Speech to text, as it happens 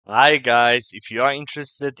Hi guys, if you are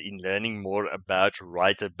interested in learning more about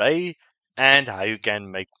WriterBay and how you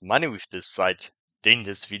can make money with this site, then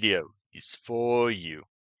this video is for you.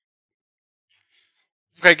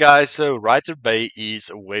 Okay guys, so WriterBay is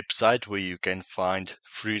a website where you can find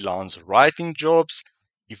freelance writing jobs.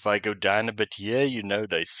 If I go down a bit here,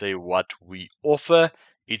 they say what we offer.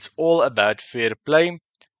 It's all about fair play.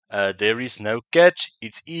 There is no catch.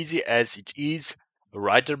 It's easy as it is.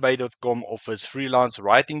 WriterBay.com offers freelance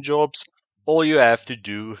writing jobs. All you have to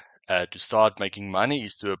do to start making money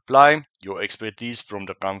is to apply your expertise from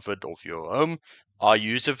the comfort of your home. Our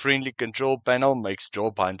user-friendly control panel makes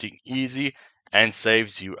job hunting easy and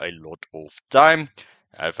saves you a lot of time.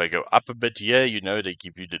 If I go up a bit here, they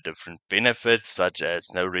give you the different benefits such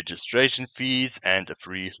as no registration fees and a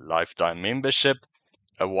free lifetime membership,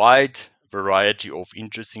 a wide variety of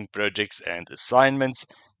interesting projects and assignments,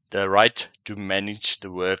 the right to manage the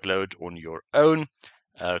workload on your own,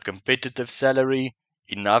 a competitive salary,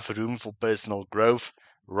 enough room for personal growth,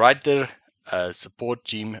 writer support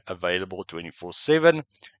team available 24/7.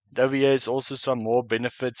 There is also some more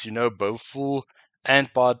benefits, both full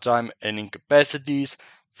and part-time earning capacities,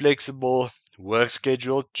 flexible work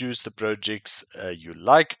schedule, choose the projects you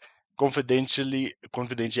like,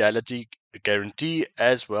 confidentiality guarantee,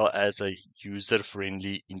 as well as a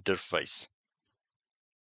user-friendly interface.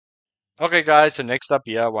 Okay guys, so next up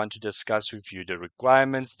here I want to discuss with you the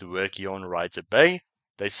requirements to work here on WriterBay.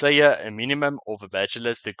 They say here a minimum of a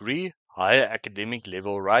bachelor's degree. Higher academic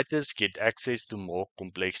level writers get access to more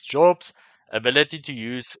complex jobs, ability to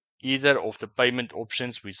use either of the payment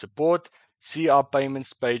options we support. See our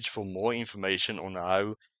payments page for more information on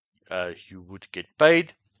how you would get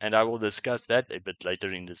paid, and I will discuss that a bit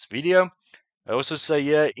later in this video. I also say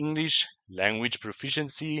here English language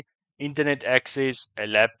proficiency, internet access, a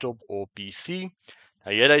laptop or PC.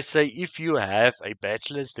 Now here they say if you have a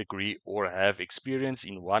bachelor's degree or have experience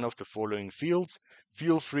in one of the following fields,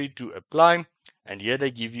 feel free to apply. And here they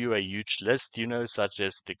give you a huge list, such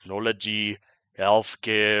as technology,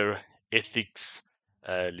 healthcare, ethics,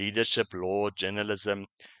 leadership, law, journalism,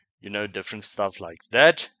 different stuff like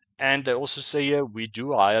that. And they also say here we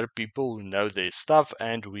do hire people who know their stuff,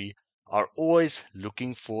 and we are always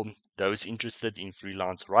looking for those interested in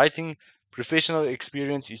freelance writing. Professional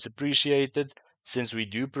experience is appreciated since we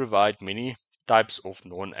do provide many types of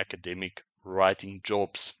non-academic writing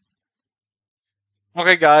jobs.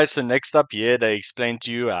 Okay guys, so next up here they explain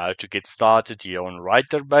to you how to get started here on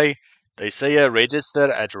WriterBay. They say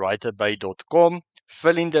register at writerbay.com,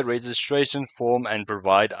 fill in the registration form and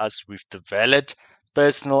provide us with the valid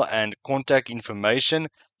personal and contact information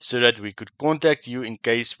so that we could contact you in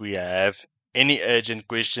case we have any urgent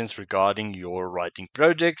questions regarding your writing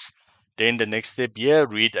projects. Then the next step here,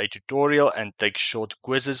 read a tutorial and take short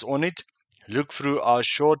quizzes on it. Look through our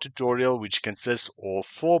short tutorial, which consists of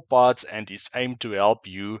 4 parts and is aimed to help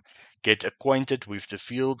you get acquainted with the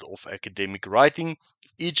field of academic writing.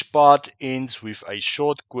 Each part ends with a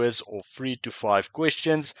short quiz of 3 to 5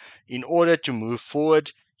 questions. In order to move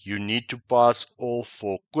forward, you need to pass all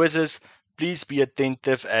 4 quizzes. Please be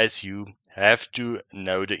attentive as you have to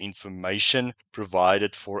know the information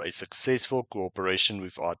provided for a successful cooperation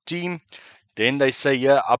with our team. Then they say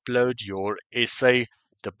here, upload your essay,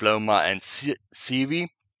 diploma and CV.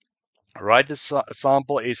 Write a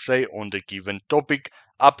sample essay on the given topic.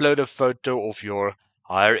 Upload a photo of your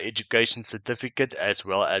higher education certificate as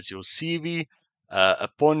well as your CV.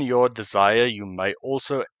 Upon your desire, you may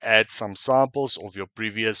also add some samples of your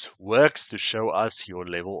previous works to show us your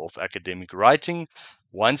level of academic writing.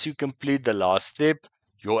 Once you complete the last step,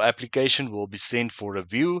 your application will be sent for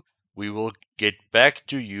review. We will get back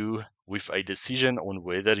to you with a decision on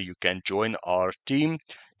whether you can join our team.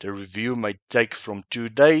 The review may take from 2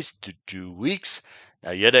 days to 2 weeks.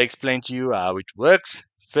 Now, here I explain to you how it works.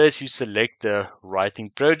 First, you select the writing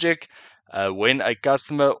project. When a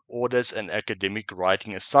customer orders an academic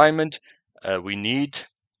writing assignment, we need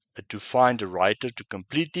to find a writer to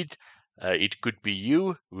complete it. It could be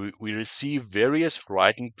you. We receive various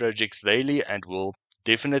writing projects daily and will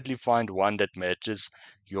definitely find one that matches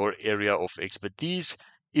your area of expertise.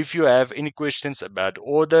 If you have any questions about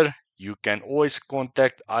order, you can always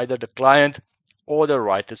contact either the client or the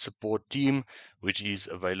writer support team, which is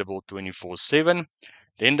available 24/7.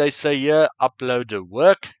 Then they say here, upload the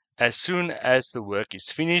work. As soon as the work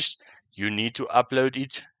is finished, you need to upload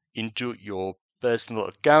it into your personal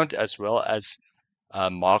account as well as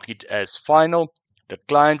mark it as final. The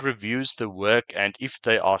client reviews the work, and if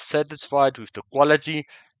they are satisfied with the quality,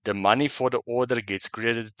 the money for the order gets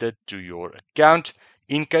credited to your account.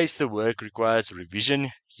 In case the work requires revision,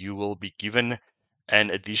 you will be given an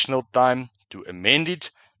additional time to amend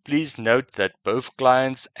it. Please note that both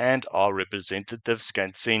clients and our representatives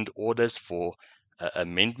can send orders for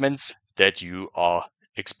amendments that you are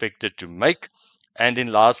expected to make. And then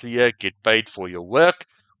lastly, get paid for your work.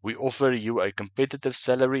 We offer you a competitive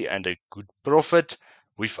salary and a good profit.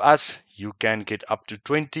 With us, you can get up to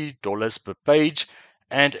 $20 per page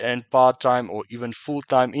and earn part-time or even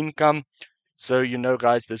full-time income. So,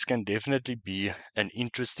 guys, this can definitely be an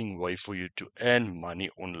interesting way for you to earn money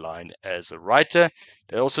online as a writer.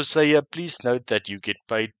 They also say here, please note that you get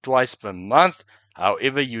paid twice per month.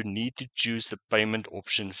 However, you need to choose the payment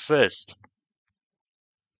option first.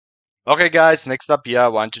 Okay, guys, next up here, I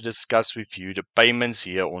want to discuss with you the payments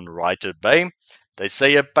here on WriterBay. They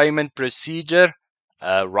say a payment procedure.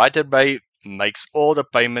 WriterBay makes all the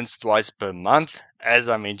payments twice per month, as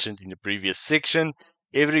I mentioned in the previous section,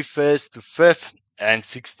 every 1st to 5th and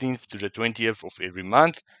 16th to the 20th of every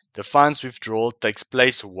month. The funds withdrawal takes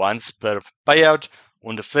place once per payout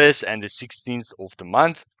on the 1st and the 16th of the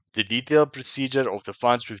month. The detailed procedure of the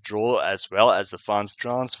funds withdrawal as well as the funds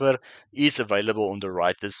transfer is available on the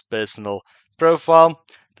writer's personal profile.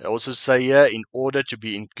 They also say here, in order to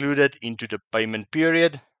be included into the payment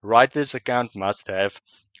period, writer's account must have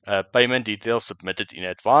payment details submitted in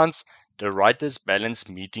advance. The writer's balance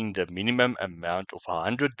meeting the minimum amount of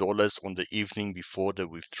 $100 on the evening before the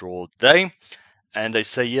withdrawal day. And they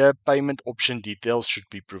say here payment option details should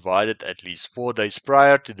be provided at least 4 days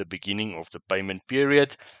prior to the beginning of the payment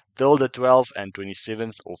period till the 12th and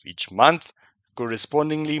 27th of each month.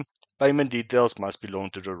 Correspondingly, payment details must belong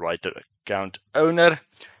to the writer account owner.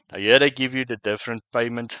 Now here they give you the different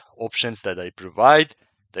payment options that they provide.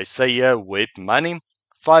 They say here web money,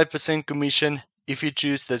 5% commission. If you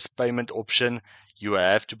choose this payment option, you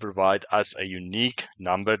have to provide us a unique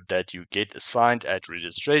number that you get assigned at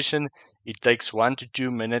registration. It takes 1 to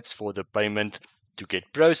 2 minutes for the payment to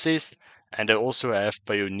get processed, and they also have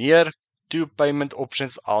Payoneer. Two payment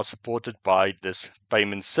options are supported by this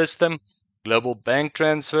payment system: global bank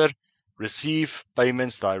transfer, receive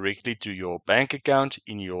payments directly to your bank account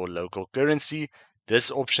in your local currency.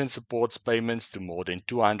 This option supports payments to more than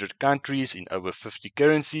 200 countries in over 50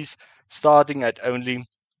 currencies, starting at only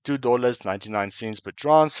 $2.99 per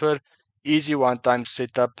transfer. Easy one-time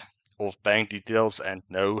setup of bank details and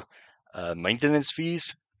no maintenance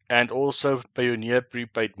fees. And also Payoneer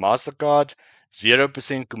Prepaid MasterCard,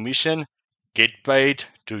 0% commission. Get paid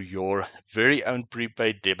to your very own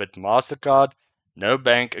prepaid debit MasterCard. No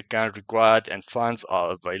bank account required, and funds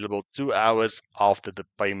are available 2 hours after the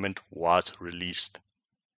payment was released.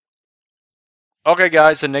 Okay,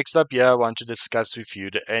 guys, so next up here, I want to discuss with you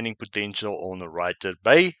the earning potential on the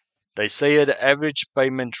WriterBay. They say the average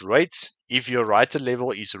payment rates, if your writer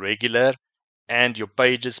level is regular and your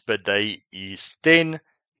pages per day is 10,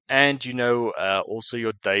 and also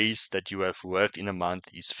your days that you have worked in a month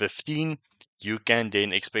is 15, you can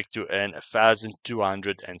then expect to earn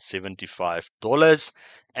 $1,275.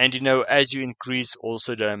 And as you increase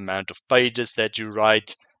also the amount of pages that you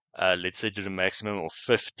write, let's say to the maximum of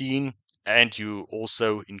 15, and you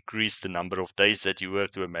also increase the number of days that you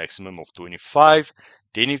work to a maximum of 25,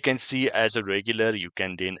 then you can see as a regular you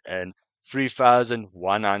can then earn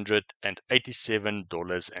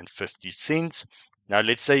 $3,187.50. Now,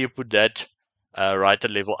 let's say you put that writer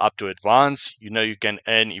level up to advanced, you can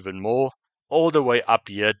earn even more, all the way up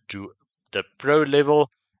here to the pro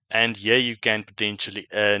level, and here you can potentially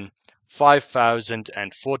earn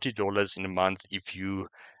 $5,040 in a month if you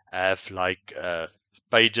have like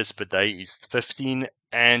pages per day is 15,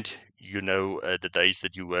 and the days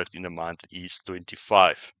that you worked in a month is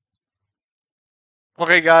 25.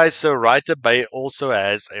 Okay, guys, so WriterBay also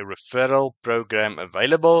has a referral program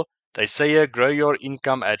available. They say here, grow your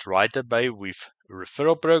income at WriterBay with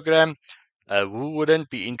referral program. Who wouldn't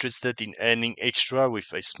be interested in earning extra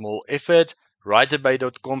with a small effort?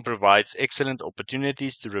 WriterBay.com provides excellent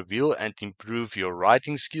opportunities to reveal and improve your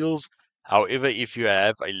writing skills. However, if you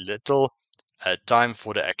have a little time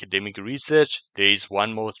for the academic research, there is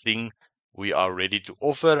one more thing we are ready to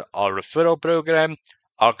offer: our referral program.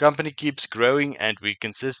 Our company keeps growing and we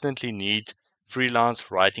consistently need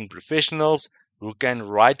freelance writing professionals who can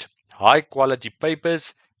write high quality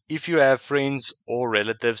papers. If you have friends or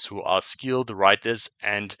relatives who are skilled writers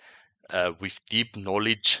and with deep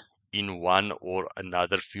knowledge in one or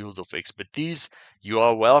another field of expertise, you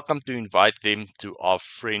are welcome to invite them to our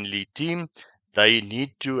friendly team. They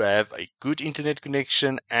need to have a good internet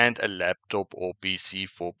connection and a laptop or PC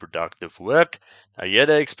for productive work. Now, here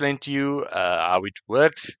they explain to you how it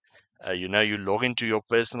works. You log into your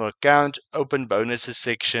personal account, open bonuses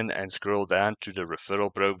section, and scroll down to the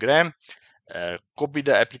referral program. Copy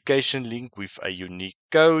the application link with a unique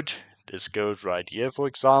code. this code right here, for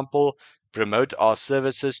example. Promote our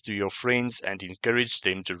services to your friends and encourage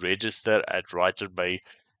them to register at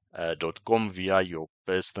WriterBay.com via your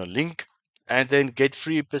personal link, and then get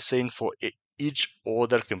 3% for each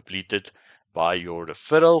order completed by your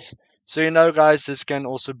referrals. So guys, this can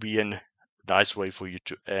also be a nice way for you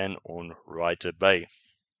to earn on WriterBay.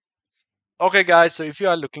 Okay guys, so if you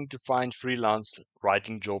are looking to find freelance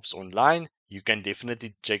writing jobs online, you can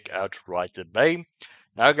definitely check out WriterBay.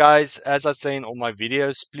 Now guys, as I say in all my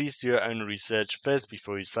videos, please do your own research first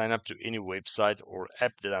before you sign up to any website or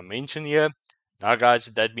app that I mention here. Now guys,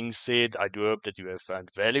 with that being said, I do hope that you have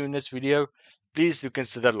found value in this video. Please do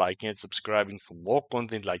consider liking and subscribing for more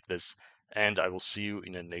content like this, and I will see you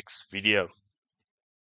in the next video.